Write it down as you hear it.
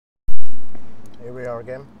Here we are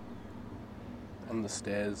again. On the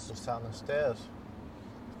stairs. Just out on the stairs.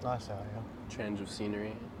 It's nice out here. Change of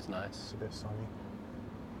scenery. It's It's nice. a bit sunny.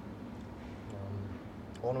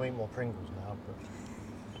 I want to eat more Pringles now,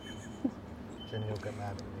 but Jenny will get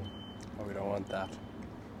mad at me. Oh, we don't want that.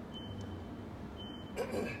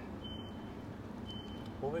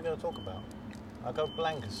 What are we going to talk about? I go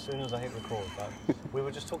blank as soon as I hit record. But we were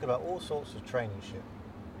just talking about all sorts of training shit,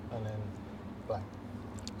 and then blank.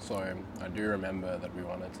 So I do remember that we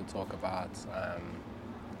wanted to talk about.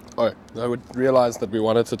 I would realize that we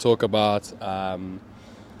wanted to talk about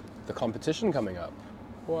the competition coming up.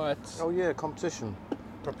 What? Oh yeah, competition.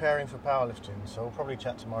 Preparing for powerlifting. So we'll probably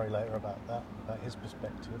chat to Murray later about that, about his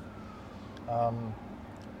perspective. Are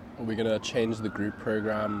we gonna change the group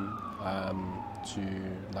program to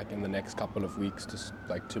like in the next couple of weeks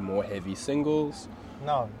to more heavy singles?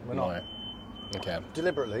 No, we're not. Okay.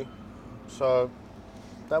 Deliberately. So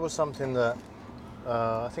that was something that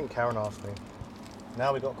I think Karen asked me.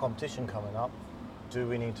 Now we've got competition coming up. Do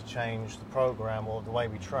we need to change the program or the way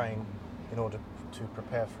we train in order to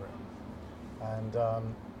prepare for it? And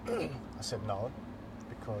I said no,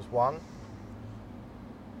 because one,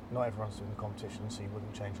 not everyone's doing the competition, so you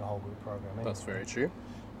wouldn't change the whole group program anyway. That's very true.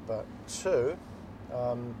 But two,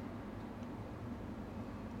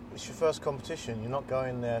 it's your first competition. You're not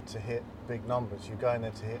going there to hit big numbers. You're going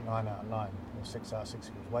there to hit 9 out of 9, or 6 out of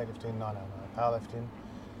 6 weightlifting, 9 out of 9 powerlifting.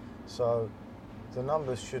 So the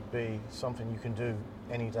numbers should be something you can do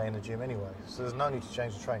any day in the gym anyway. So there's no need to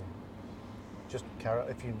change the training. Just carry.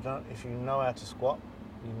 If you know how to squat,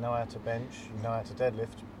 you know how to bench, you know how to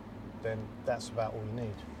deadlift, then that's about all you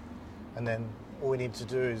need. And then all we need to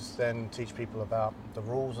do is then teach people about the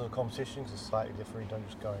rules of the competition, because it's slightly different. You don't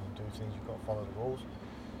just go in and do things, you've got to follow the rules.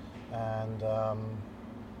 And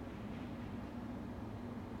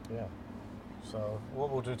yeah, so what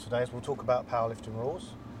we'll do today is we'll talk about powerlifting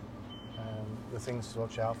rules and the things to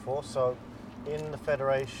watch out for. So in the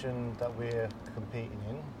federation that we're competing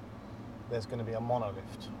in, there's going to be a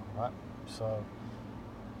monolift, right? So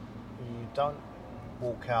you don't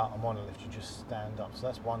walk out a monolift, you just stand up. So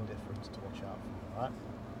that's one difference to watch out for, right?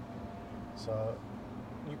 So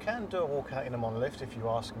you can do a walkout in a monolift if you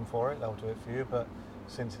ask them for it, they'll do it for you, but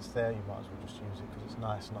since it's there, you might as well just use it because it's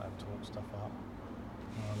nice not having to walk stuff out.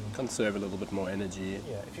 Conserve a little bit more energy.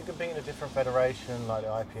 Yeah, if you compete in a different federation like the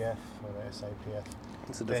IPF or the SAPF,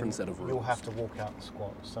 It's a different set of rules. You'll have to walk out the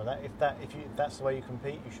squat. So that if that's the way you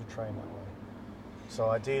compete, you should train that way. So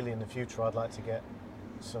ideally in the future, I'd like to get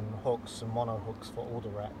some hooks, some mono hooks for all the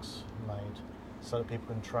racks made, so that people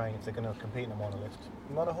can train if they're going to compete in a monolift.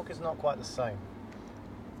 Mono hook is not quite the same,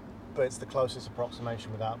 but it's the closest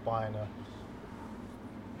approximation without buying a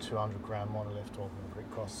 200-gram monolift or whatever it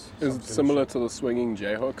costs. Is it similar to the swinging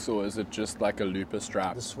J hooks, or is it just like a looper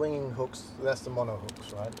strap? The swinging hooks, that's the mono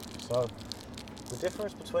hooks, right? So the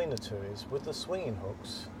difference between the two is with the swinging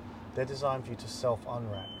hooks, they're designed for you to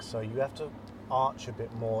self-unrack. So you have to arch a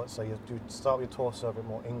bit more, so you start with your torso a bit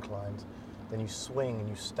more inclined, then you swing and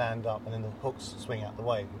you stand up, and then the hooks swing out the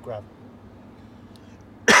way, you grab.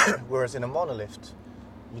 Whereas in a monolift,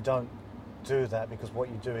 you don't do that, because what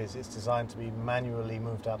you do is it's designed to be manually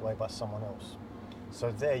moved out of the way by someone else. So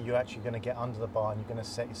there you're actually going to get under the bar and you're going to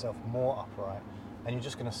set yourself more upright, and you're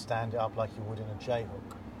just going to stand it up like you would in a J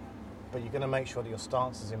hook. But you're going to make sure that your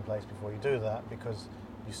stance is in place before you do that, because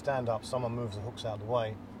you stand up, someone moves the hooks out of the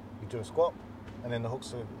way, you do a squat, and then the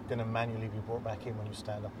hooks are going to manually be brought back in when you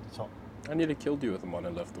stand up at the top. I nearly killed you with a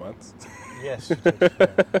monolift once. Yes, you did.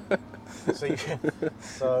 Yeah.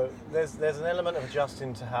 So there's an element of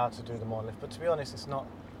adjusting to how to do the monolift, but to be honest, it's not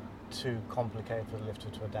too complicated for the lifter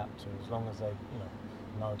to adapt to, as long as they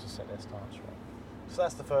know to set their stance right. So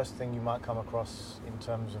that's the first thing you might come across in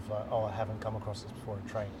terms of like, oh, I haven't come across this before in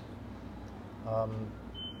training.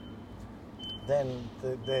 Then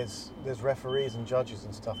there's referees and judges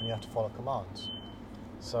and stuff, and you have to follow commands.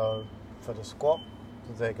 So for the squat,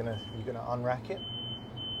 you're gonna unrack it.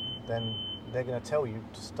 Then they're gonna tell you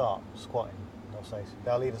to start squatting.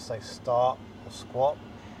 They'll either say start or squat,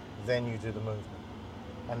 then you do the movement,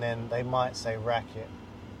 and then they might say rack it,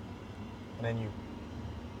 and then you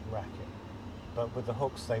rack it. But with the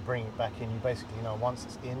hooks, they bring it back in. You basically once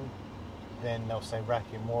it's in, then they'll say rack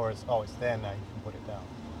it more as it's there now, you can put it down.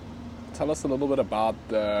 Tell us a little bit about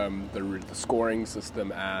the scoring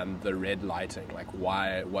system and the red lighting. Like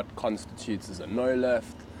what constitutes as a no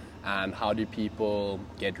lift, and how do people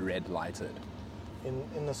get red lighted?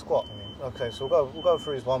 In the squat, I mean. Okay, so we'll go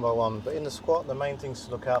through these one by one. But in the squat, the main things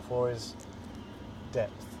to look out for is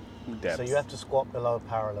depth. So you have to squat below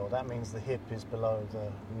parallel. That means the hip is below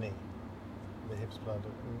the knee. The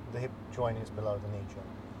hip joint is below the knee joint.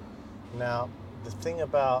 Now, the thing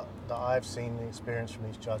about that I've seen the experience from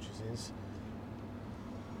these judges is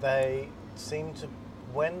they seem to,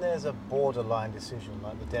 when there's a borderline decision,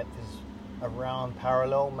 like the depth is around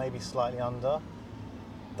parallel, maybe slightly under,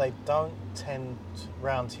 they don't tend to,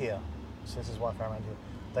 round here, so this is why I found around here,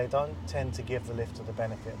 they don't tend to give the lifter the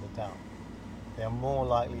benefit of the doubt. They are more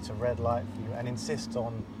likely to red light for you and insist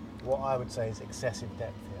on what I would say is excessive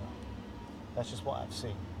depth here. That's just what I've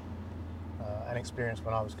seen and experienced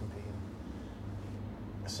when I was competing.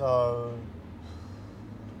 So,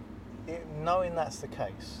 knowing that's the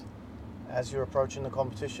case, as you're approaching the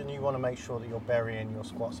competition, you want to make sure that you're burying your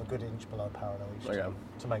squats a good inch below parallel each time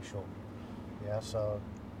to make sure. Yeah, so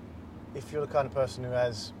if you're the kind of person who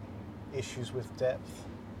has issues with depth,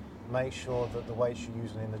 make sure that the weights you're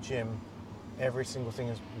using in the gym, every single thing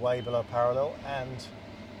is way below parallel and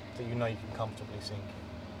that you know you can comfortably sink.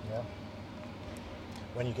 Yeah.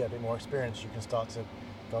 When you get a bit more experience, you can start to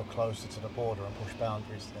go closer to the border and push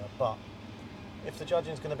boundaries there. But if the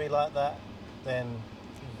judging is going to be like that, then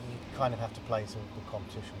you kind of have to play to the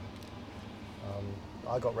competition.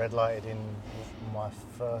 I got red lighted in my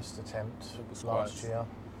first attempt last year,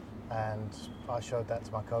 and I showed that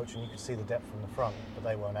to my coach, and you could see the depth from the front, but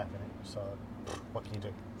they weren't having it. So what can you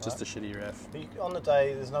do? Just a shitty ref. But on the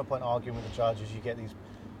day, there's no point arguing with the judges. You get these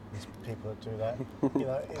people that do that. You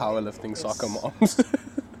know, powerlifting soccer moms.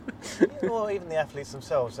 Or even the athletes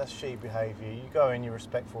themselves. That's shitty behaviour. You go in, you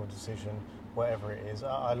respectful decision, whatever it is.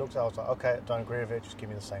 I looked at it, I was like, okay, don't agree with it. Just give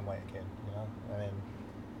me the same weight again. You know, and then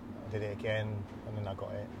I did it again, and then I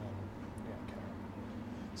got it. And yeah, okay.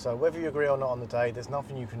 So whether you agree or not on the day, there's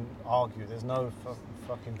nothing you can argue. There's no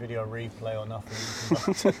fucking video replay or nothing.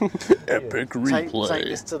 You can Epic replay. Take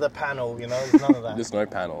this to the panel. You know, there's none of that. There's no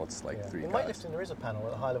panel. It's like 3 In guys. weightlifting, there is a panel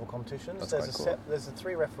at the high level competitions. That's There's quite cool. There's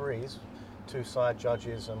 3 referees, 2 side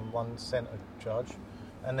judges and 1 centre judge,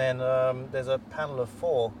 and then there's a panel of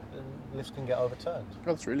 4. Lifts can get overturned. Oh,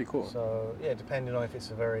 that's really cool. So yeah, depending on if it's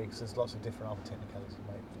because there's lots of different other technicalities in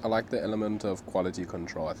weightlifting. I like the element of quality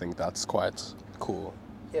control. I think that's quite cool.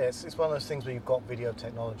 Yeah, it's one of those things where you've got video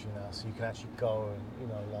technology now, so you can actually go and, you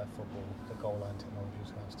know, like football, the goal line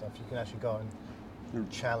technologies kind of stuff. You can actually go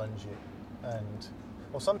and challenge it,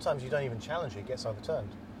 or sometimes you don't even challenge it; it gets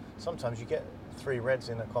overturned. Sometimes you get 3 reds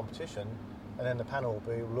in a competition, and then the panel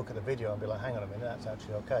will look at the video and be like, "Hang on a minute, that's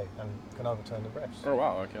actually okay," and can overturn the refs. Oh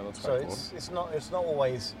wow, okay, that's quite cool. So it's not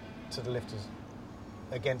always to the lifters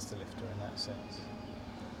against the lifter in that sense.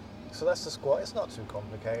 So that's the squat. It's not too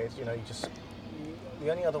complicated. You know, the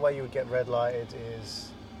only other way you would get red lighted is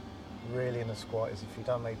really in the squat is if you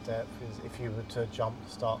don't make depth, is if you were to jump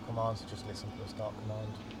the start commands, just listen to the start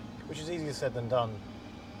command, which is easier said than done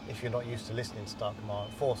if you're not used to listening to start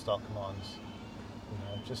command, 4 start commands, you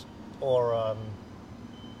know, or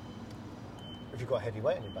if you've got heavy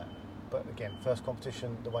weight on your back. But again, first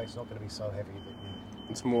competition, the weight's not going to be so heavy that you...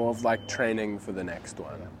 It's more of like training for the next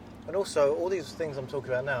one. Yeah. And also, all these things I'm talking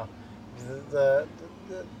about now,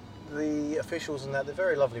 the officials and that, they're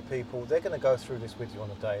very lovely people. They're going to go through this with you on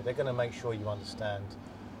the day. They're going to make sure you understand.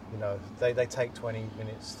 You know, they take 20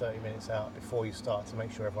 minutes, 30 minutes out before you start to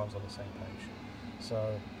make sure everyone's on the same page.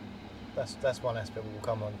 So that's one aspect we'll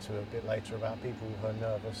come on to a bit later about people who are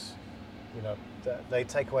nervous. You know, they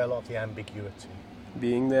take away a lot of the ambiguity.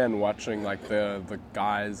 Being there and watching like the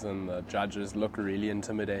guys and the judges look really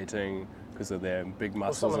intimidating because of their big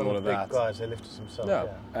muscles and all of that. Big guys, they lift us themselves.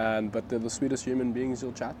 Yeah, but they're the sweetest human beings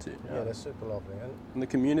you'll chat to. Yeah, they're super lovely. And the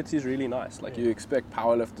community is really nice. Like you expect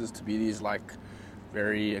powerlifters to be these like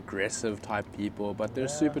very aggressive type people, but they're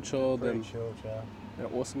super chilled and chilled,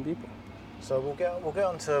 they're awesome people. So we'll get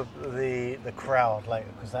onto the crowd later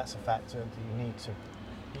because that's a factor that you need to.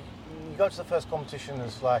 You go to the first competition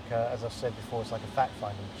as like as I've said before, it's like a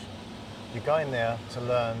fact-finding mission. You're going there to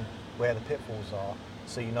learn where the pitfalls are,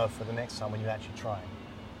 so you know for the next time when you actually try.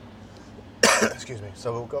 Excuse me.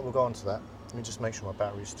 So we'll go on to that. Let me just make sure my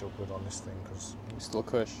battery's still good on this thing because Still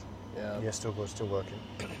cush. Yeah, still good, still working.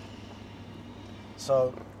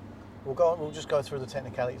 So we'll just go through the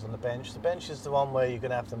technicalities on the bench. The bench is the one where you're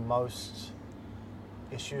going to have the most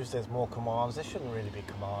issues. There's more commands. There shouldn't really be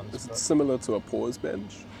commands. Is it similar to a pause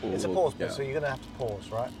bench? It's a pause bench, so you're going to have to pause,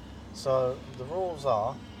 right? So the rules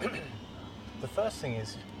are, the first thing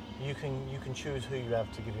is you can choose who you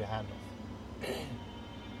have to give your hand off.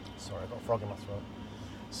 Sorry, I've got a frog in my throat.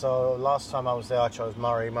 So last time I was there, I chose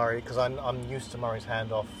Murray, because I'm used to Murray's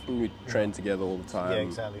handoff. We train together all the time. Yeah,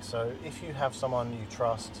 exactly. So if you have someone you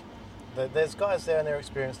trust, there's guys there and they're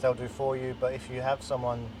experienced, they'll do for you. But if you have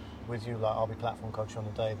someone with you, like I'll be platform coach on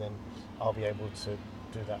the day, then I'll be able to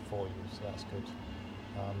do that for you. So that's good.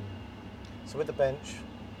 So with the bench,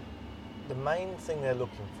 the main thing they're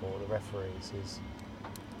looking for, the referees, is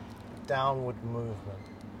downward movement.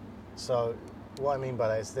 So what I mean by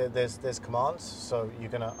that is there's commands. So you're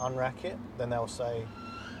going to unrack it, then they'll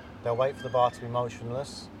wait for the bar to be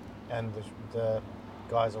motionless, and the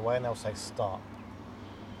guy's away, and they'll say start.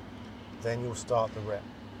 Then you'll start the rep.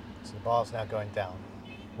 So the bar's now going down.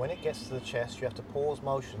 When it gets to the chest, you have to pause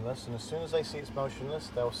motionless, and as soon as they see it's motionless,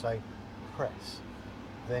 they'll say press.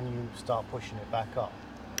 Then you start pushing it back up.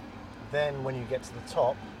 Then when you get to the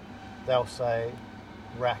top, they'll say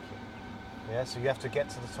rack it. Yeah, so you have to get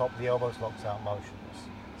to the top, the elbows locked out, motionless.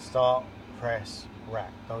 Start, press,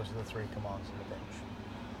 rack. Those are the 3 commands on the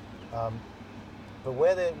bench.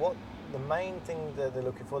 But the main thing that they're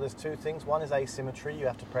looking for, there's 2 things. One is asymmetry. You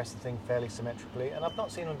have to press the thing fairly symmetrically, and I've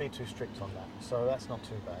not seen them be too strict on that, so that's not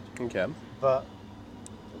too bad. Okay. But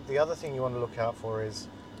the other thing you want to look out for is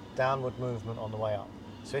downward movement on the way up.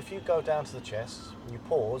 So if you go down to the chest, you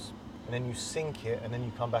pause, and then you sink it, and then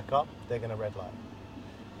you come back up, they're going to red light.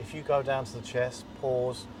 If you go down to the chest,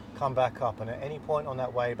 pause, come back up, and at any point on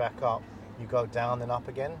that way back up, you go down then up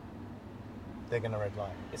again, they're going to red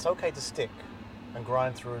light. It's okay to stick and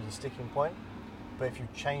grind through the sticking point, but if you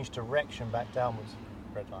change direction back downwards,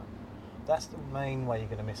 red line. That's the main way you're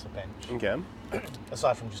going to miss a bench. Okay.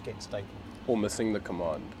 Aside from just getting stapled. Or missing the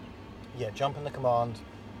command. Yeah, jumping the command,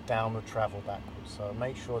 downward travel backwards. So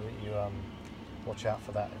make sure that you watch out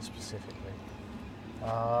for that specifically.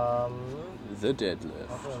 The deadlift.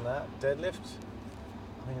 Other than that, deadlift,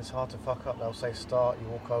 I mean, it's hard to fuck up. They'll say start, you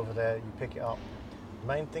walk over there, you pick it up.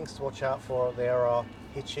 Main things to watch out for there are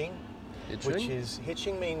hitching.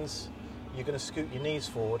 Hitching means you're going to scoot your knees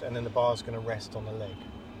forward and then the bar's going to rest on the leg.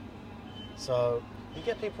 So you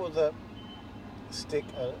get people that stick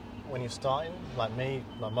when you're starting, like me,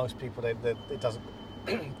 like most people, it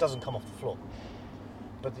doesn't come off the floor.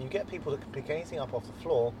 But you get people that can pick anything up off the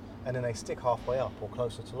floor and then they stick halfway up or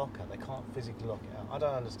closer to lockout. They can't physically lock it out. I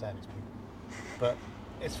don't understand these people, but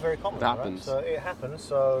it's very common. It happens. Right? So it happens.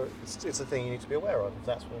 So it's a thing you need to be aware of. If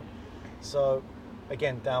that's what. So.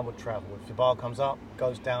 Again, downward travel. If your bar comes up,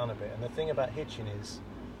 goes down a bit. And the thing about hitching is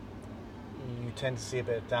you tend to see a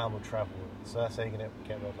bit of downward travel. So that's how you're going to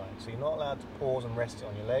get red light. So you're not allowed to pause and rest it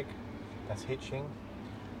on your leg. That's hitching.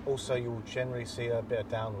 Also, you'll generally see a bit of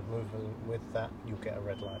downward movement with that. You'll get a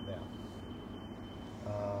red light there.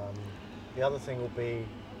 The other thing will be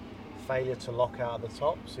failure to lock out at the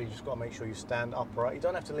top. So you just got to make sure you stand upright. You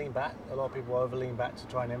don't have to lean back. A lot of people over lean back to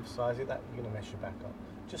try and emphasize it. That you're going to mess your back up.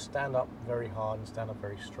 Just stand up very hard and stand up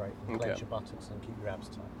very straight and clench your buttocks and keep your abs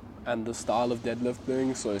tight. And the style of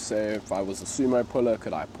deadlifting, so say if I was a sumo puller,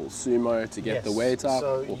 could I pull sumo to get the weight up?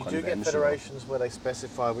 So you do get federations where they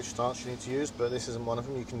specify which stance you need to use, but this isn't one of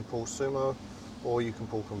them. You can pull sumo or you can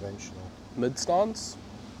pull conventional. Mid stance?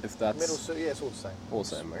 If that's... Middle, yeah, it's all the same. All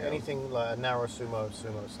the same, okay. Anything like a narrow sumo,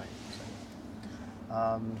 same.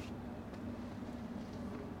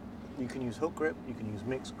 You can use hook grip, you can use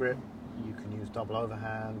mixed grip, you can use double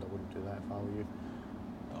overhand. I wouldn't do that if I were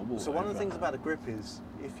you. So one of the things about a grip is,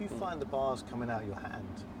 if you find the bars coming out of your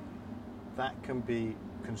hand, that can be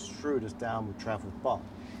construed as downward travel bar.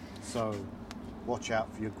 So watch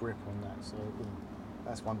out for your grip on that. So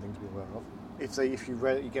that's one thing to be aware of. If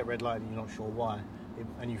you get red light and you're not sure why,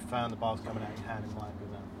 and you found the bars coming out of your hand, it might be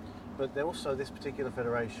that. But they're also, this particular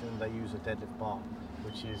federation, they use a deadlift bar,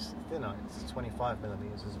 which is thinner. It's 25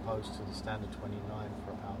 millimeters as opposed to the standard 29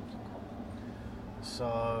 for a powerlifting.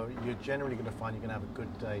 So you're generally going to find you're going to have a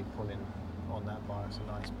good day pulling on that bar. It's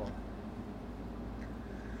a nice bar.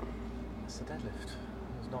 It's the deadlift.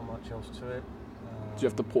 There's not much else to it. Do you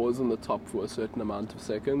have to pause on the top for a certain amount of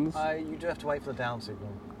seconds? You do have to wait for the down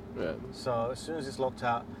signal. Yeah. So as soon as it's locked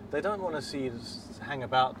out, they don't want to see you hang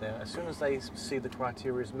about there. As soon as they see the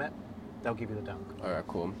criteria is met, they'll give you the down. Alright,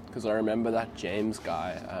 cool. Because I remember that James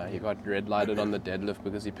guy, he got red lighted on the deadlift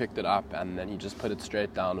because he picked it up and then he just put it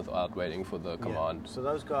straight down without waiting for the command. So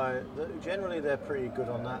those guys, generally they're pretty good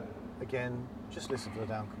on that. Again, just listen for the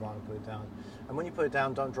down command and put it down. And when you put it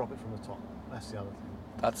down, don't drop it from the top. That's the other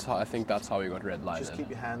thing. I think that's how we got red lighted. Just keep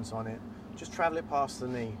your hands on it. Just travel it past the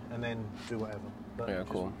knee and then do whatever. But yeah,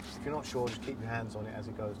 cool. If you're not sure, just keep your hands on it as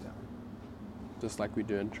it goes down. Just like we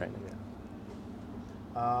do in training. Yeah.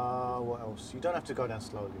 What else? You don't have to go down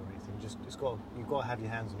slowly or anything. You've got to have your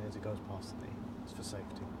hands on it as it goes past the knee. It's for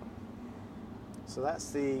safety. So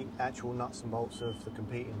that's the actual nuts and bolts of the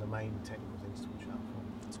competing, the main technical things to watch out for.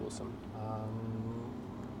 That's awesome.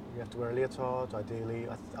 You have to wear a leotard, ideally.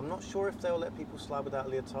 I'm not sure if they'll let people slide without a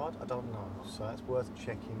leotard. I don't know. So that's worth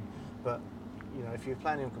checking. But if you're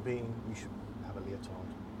planning on competing, you should have a leotard.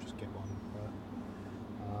 Just get one. Right?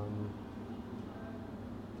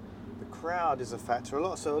 The crowd is a factor a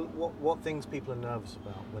lot. So what things people are nervous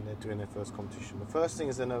about when they're doing their first competition? The first thing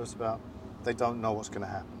is they're nervous about they don't know what's going to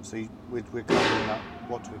happen. So we're covering up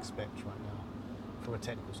what to expect right now from a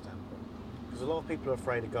technical standpoint. Because a lot of people are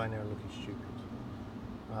afraid of going there and looking stupid.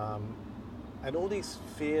 And all these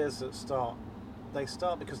fears that start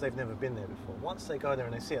because they've never been there before. Once they go there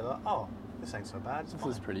and they see it, they're like, oh, this ain't so bad. This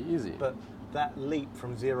is pretty easy. But that leap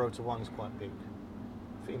from 0 to 1 is quite big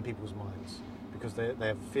in people's minds. Because they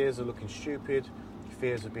have fears of looking stupid,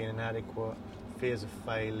 fears of being inadequate, fears of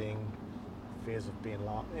failing, fears of being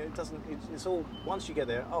laughed. It's all, once you get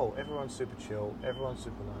there, oh, everyone's super chill, everyone's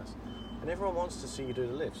super nice, and everyone wants to see you do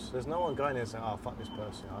the lifts. There's no one going there saying, oh, fuck this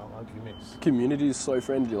person, I hope you miss. Community is so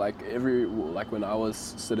friendly. Like when I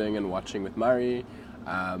was sitting and watching with Murray,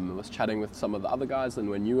 I was chatting with some of the other guys, and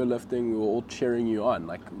when you were lifting, we were all cheering you on,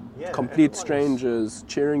 like complete strangers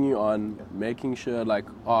cheering you on, making sure like,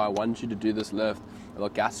 oh, I want you to do this lift. They'll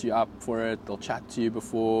gas you up for it. They'll chat to you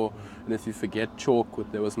before, and if you forget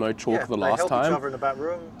chalk, there was no chalk the last time. They help each other in the back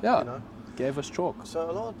room. Yeah, you know. Gave us chalk. So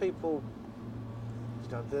a lot of people,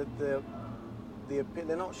 you know,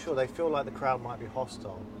 they're not sure. They feel like the crowd might be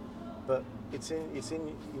hostile, but it's in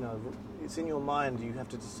your mind. You have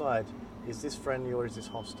to decide: is this friendly or is this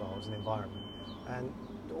hostile as an environment? And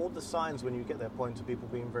all the signs when you get there point to people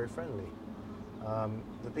being very friendly.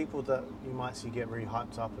 The people that you might see get really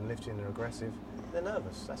hyped up and lifting and aggressive, they're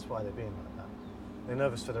nervous. That's why they're being like that. They're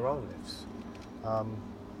nervous for their own lifts.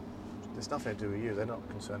 There's nothing to do with you. They're not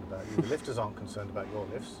concerned about you. The lifters aren't concerned about your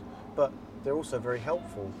lifts, but they're also very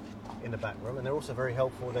helpful in the back room, and they're also very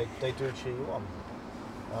helpful. They do cheer you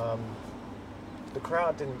on. The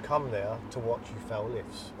crowd didn't come there to watch you fail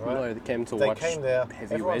lifts, right? No, they came to watch came there,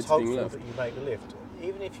 heavy everyone's weights being hopeful lifted. that you make the lift.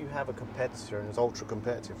 Even if you have a competitor and it's ultra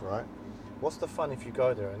competitive, right? What's the fun if you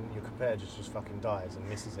go there and your competitor just fucking dies and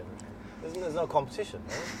misses everything? There's no competition,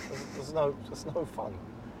 right? There's no fun.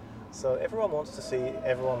 So everyone wants to see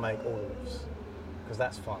everyone make all the lifts because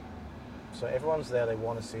that's fun. So everyone's there, they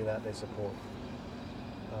want to see that, they support.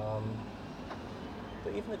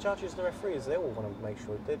 But even the judges and the referees, they all want to make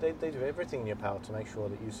sure, they do everything in your power to make sure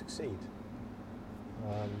that you succeed.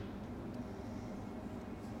 I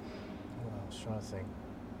was trying to think.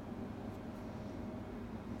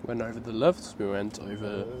 Went over the lifts, we went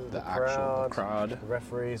over the crowd. The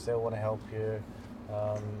referees, they all want to help you.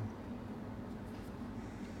 I'm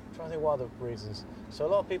trying to think what other reasons. So a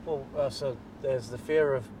lot of people, so there's the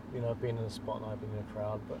fear of, being in the spotlight, being in the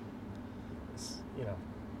crowd, but it's,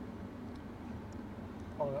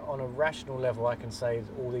 on a rational level, I can say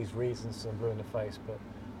all these reasons are blue in the face, but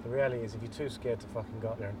the reality is if you're too scared to fucking go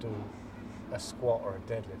up there and do a squat or a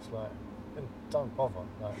deadlift, like, then don't bother.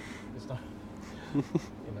 Like, there's no,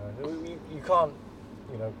 you can't,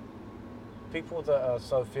 people that are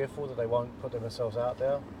so fearful that they won't put themselves out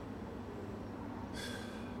there,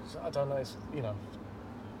 I don't know, it's,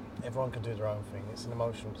 everyone can do their own thing. It's an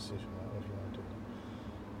emotional decision, right, if you want to do that.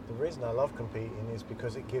 The reason I love competing is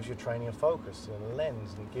because it gives your training a focus and a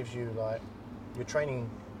lens, and it gives you, like, your training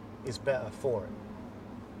is better for it.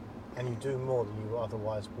 And you do more than you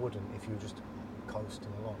otherwise wouldn't if you were just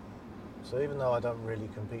coasting along. So even though I don't really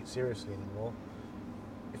compete seriously anymore,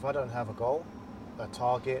 if I don't have a goal, a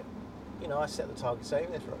target, I set the target, say,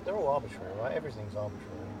 even if they're all arbitrary, right? Everything's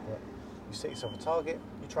arbitrary, but you set yourself a target,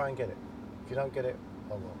 you try and get it. If you don't get it,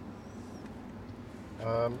 oh well.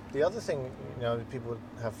 The other thing, people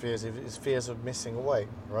have fears is fears of missing a weight,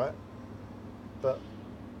 right? But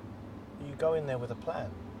you go in there with a plan.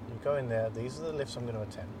 You go in there, these are the lifts I'm going to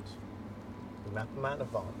attempt. You map them out in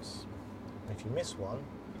advance. And if you miss one,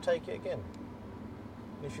 you take it again.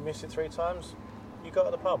 And if you miss it 3 times, you go to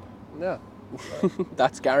the pub. Yeah. Right?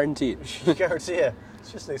 That's guaranteed. Guarantee, yeah.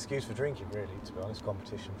 It's just an excuse for drinking, really, to be honest,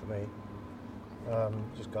 competition for me.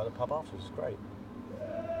 Just go to the pub afterwards, it's great.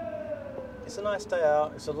 It's a nice day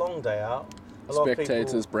out, it's a long day out.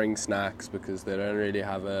 Spectators bring snacks because they don't really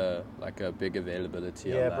have a big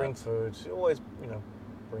availability on that. Yeah, bring food. Always,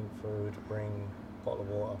 bring food, bring a bottle of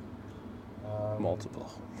water.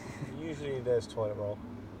 Multiple. Usually there's toilet roll.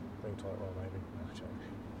 Bring toilet roll, maybe.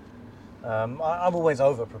 I'm always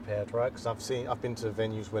over prepared, right? Because I've been to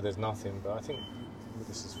venues where there's nothing, but I think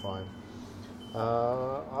this is fine.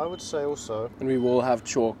 I would say also, and we will have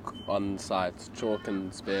chalk on site, chalk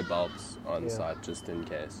and spare belts on site just in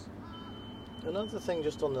case. Another thing,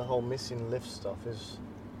 just on the whole missing lift stuff, is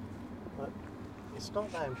it's not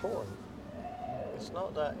that important. It's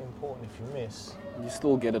not that important if you miss. You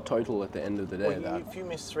still get a total at the end of the day. If you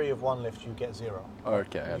miss 3 of one lift, you get 0. Oh,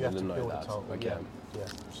 okay, I didn't know that. Total. Okay. Yeah.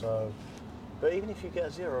 So, but even if you get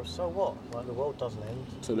a 0, so what? Like, the world doesn't end.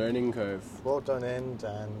 It's a learning curve. The world don't end,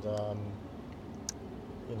 and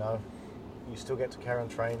you still get to carry on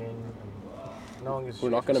training. And no one gives. We're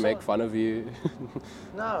not going to make fun of you.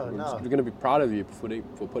 No. We're going to be proud of you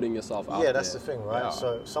for putting yourself out there. Yeah, that's the thing, right? Yeah.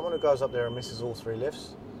 So someone who goes up there and misses all 3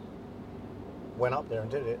 lifts, went up there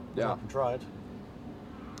and did it, went up and tried,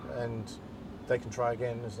 and they can try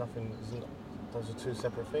again. There's nothing. Those are 2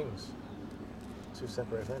 separate things, 2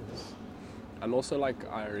 separate events. And also, like,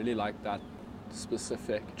 I really like that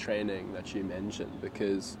specific training that you mentioned,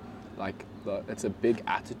 because like it's a big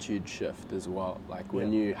attitude shift as well. Like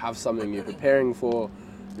when you have something you're preparing for,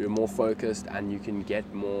 you're more focused and you can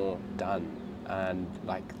get more done, and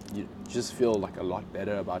like you just feel like a lot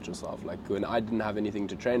better about yourself. Like when I didn't have anything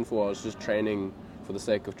to train for, I was just training for the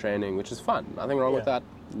sake of training, which is fun. Nothing wrong with that.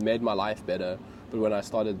 It made my life better. But when I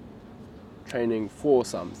started training for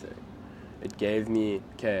something, it gave me,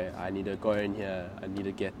 okay, I need to go in here, I need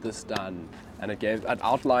to get this done. And it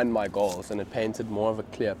outlined my goals, and it painted more of a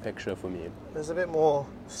clear picture for me. There's a bit more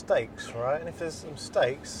stakes, right? And if there's some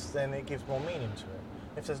stakes, then it gives more meaning to it.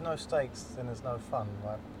 If there's no stakes, then there's no fun.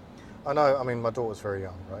 Like, I know, I mean, my daughter's very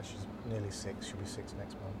young, right? She's nearly 6, she'll be 6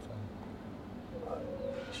 next month. And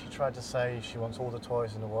she tried to say she wants all the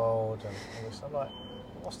toys in the world, and all this. I'm like,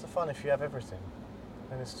 what's the fun if you have everything?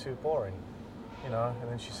 Then it's too boring, you know?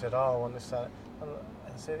 And then she said, oh, I want this, that. And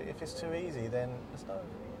I said, if it's too easy, then there's no.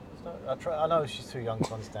 I know she's too young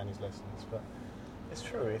to understand his lessons, but it's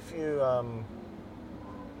true. If you,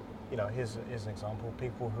 you know, here's an example: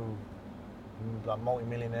 people who, like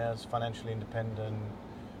multi-millionaires, financially independent,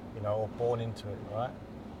 you know, or born into it, right?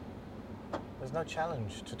 There's no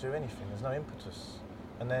challenge to do anything. There's no impetus,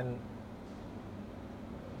 and then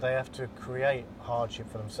they have to create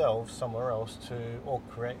hardship for themselves somewhere else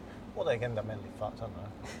or they end up mentally fucked, don't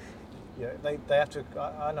they? Yeah, they have to.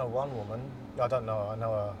 I know one woman. I don't know. I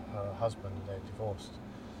know her husband. They're divorced.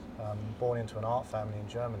 Born into an art family in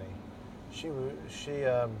Germany. She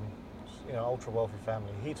you know, ultra wealthy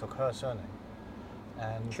family. He took her surname,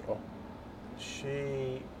 and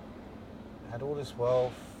she had all this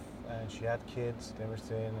wealth, and she had kids and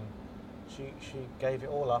everything. And she gave it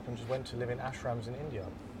all up and just went to live in ashrams in India.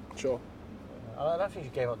 Sure. I don't think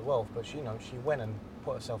she gave up the wealth, but she went and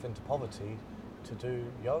put herself into poverty to do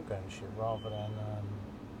yoga and shit, rather than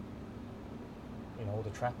you know, all the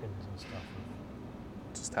trappings and stuff.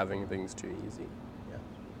 Just having things too easy. Yeah.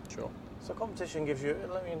 Sure. So competition gives you.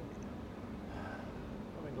 I mean,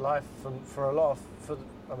 life for a lot of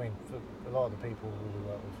the people who we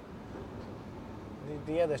work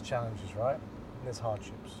with. Yeah, there's challenges, right? There's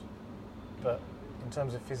hardships, but in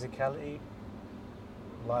terms of physicality,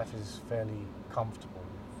 life is fairly comfortable,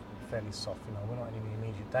 fairly soft. You know, we're not in any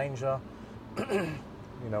immediate danger.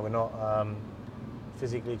 You know, we're not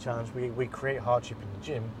physically challenged. We create hardship in the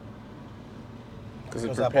gym because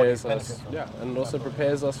it prepares us. Yeah, and it also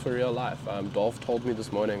prepares us for real life. Dolph told me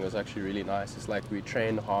this morning, it was actually really nice. It's like we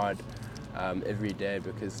train hard every day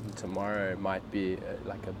because tomorrow might be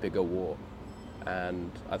like a bigger war.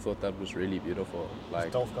 And I thought that was really beautiful. Like,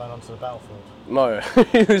 is Dolph going onto the battlefield? No,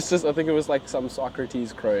 it was just, I think it was like some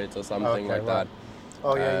Socrates quote or something that.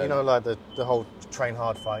 Oh yeah, you know, like the whole train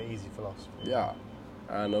hard, fight easy philosophy. Yeah,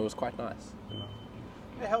 and it was quite nice. You know.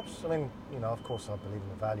 It helps. I mean, you know, of course, I believe in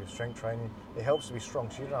the value of strength training. It helps to be strong,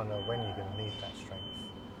 so you don't know when you're going to need that strength.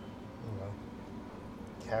 You know,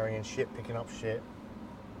 carrying shit, picking up shit.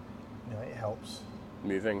 You know, it helps.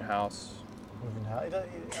 Moving house. I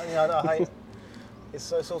hate.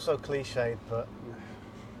 It's also cliched, but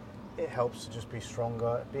it helps to just be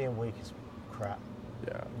stronger. Being weak is crap.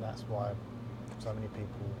 Yeah. And that's why so many people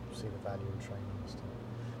see the value in training and stuff.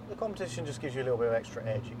 The competition just gives you a little bit of extra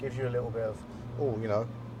edge. It gives you a little bit of, you know.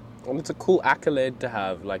 And it's a cool accolade to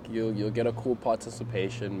have. Like you'll get a cool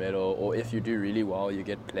participation medal, or if you do really well, you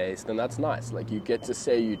get placed, and that's nice. Like you get to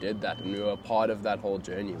say you did that and you were a part of that whole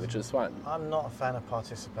journey, which is fun. I'm not a fan of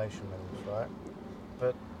participation medals, right?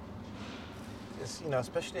 But it's, you know,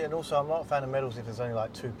 especially, and also I'm not a fan of medals if there's only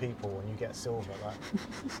like 2 people and you get silver. Like,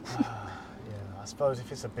 yeah, I suppose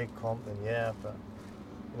if it's a big comp, then yeah, but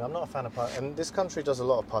you know, I'm not a fan of and this country does a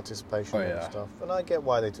lot of participation medal stuff, and I get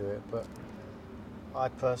why they do it, but I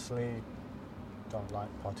personally don't like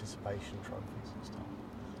participation trophies and stuff.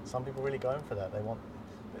 Some people really go in for that. They want.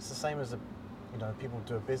 It's the same as you know, people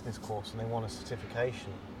do a business course and they want a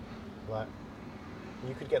certification. Like,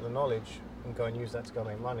 you could get the knowledge and go and use that to go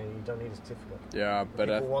make money. You don't need a certificate. Yeah, but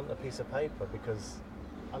people want a piece of paper because,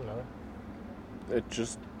 I don't know.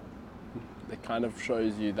 It kind of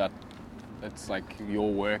shows you that it's like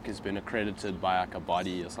your work has been accredited by like a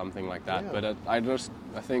body or something like that. Yeah. But I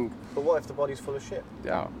think. But what if the body's full of shit?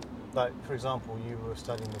 Yeah. Like, for example, you were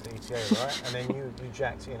studying with the ETA, right? And then you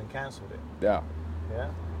jacked in and cancelled it. Yeah. Yeah.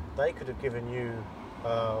 They could have given you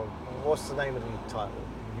What's the name of the title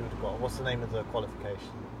you would have got? What's the name of the qualification?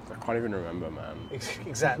 I can't even remember, man.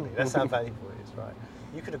 Exactly. That's how valuable it is, right?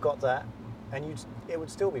 You could have got that, and it would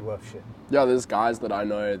still be worth shit. Yeah, there's guys that I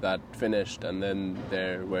know that finished and then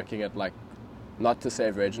they're working at like, not to say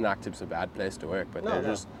Virgin Active's a bad place to work, but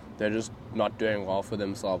they're just not doing well for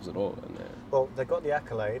themselves at all. And well, they got the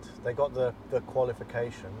accolade, they got the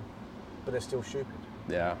qualification, but they're still stupid.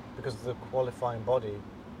 Yeah. Because the qualifying body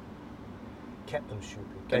kept them stupid.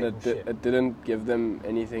 And it didn't give them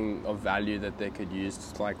anything of value that they could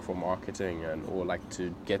use like for marketing or like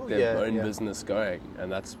to get their own business going,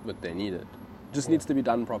 and that's what they needed. It just needs to be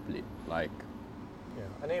done properly. Like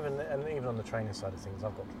and even on the training side of things,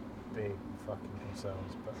 I've got big fucking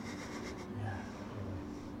concerns, but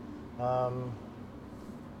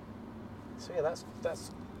so yeah,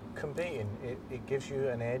 that's competing. It gives you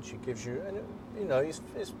an edge. It gives you, and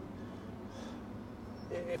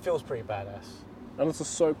it feels pretty badass. And it's a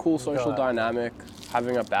so cool social dynamic,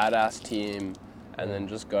 having a badass team, and then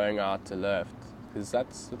just going out to lift,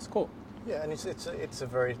 because it's cool. Yeah, and it's a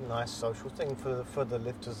very nice social thing for the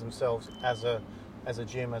lifters themselves as a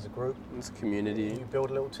gym, as a group. It's a community. You build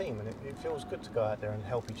a little team, and it feels good to go out there and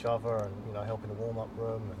help each other, and help in the warm-up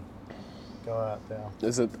room and go out there.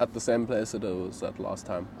 Is it at the same place it was at last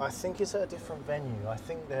time? I think it's at a different venue. I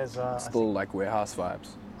think there's like warehouse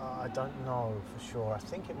vibes. I don't know for sure. I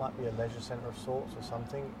think it might be a leisure centre of sorts or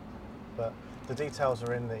something, but the details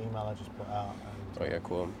are in the email I just put out. And, yeah,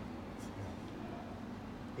 cool.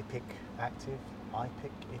 Epic Active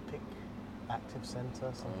Active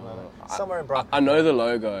Centre, something like that. Somewhere in Brackenfell. I know the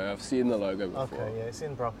logo. I've seen the logo before. Okay, yeah, it's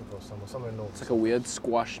in Brackenfell somewhere in North. It's like a weird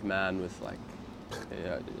squashed man with like.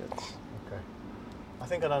 Yeah. Okay. I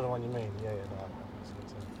think I know the one you mean. Yeah. No,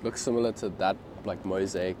 looks similar to that like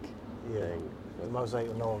mosaic thing. The mosaic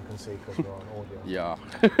that no one can see because we're on audio. Yeah.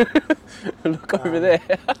 Look over there.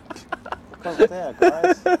 Look over there,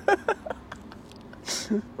 guys.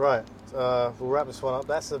 Right. We'll wrap this one up.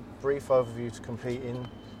 That's a brief overview to competing.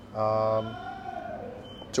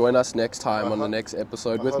 Join us next time on the next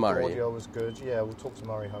episode with Murray. The audio was good. Yeah, we'll talk to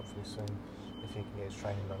Murray hopefully soon if he can get his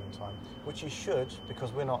training done in time. Which he should,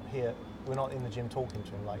 because we're not here. We're not in the gym talking to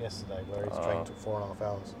him like yesterday, where his training took 4.5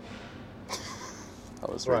 hours. That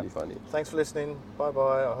was really funny. Thanks for listening. Bye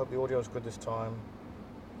bye. I hope the audio is good this time.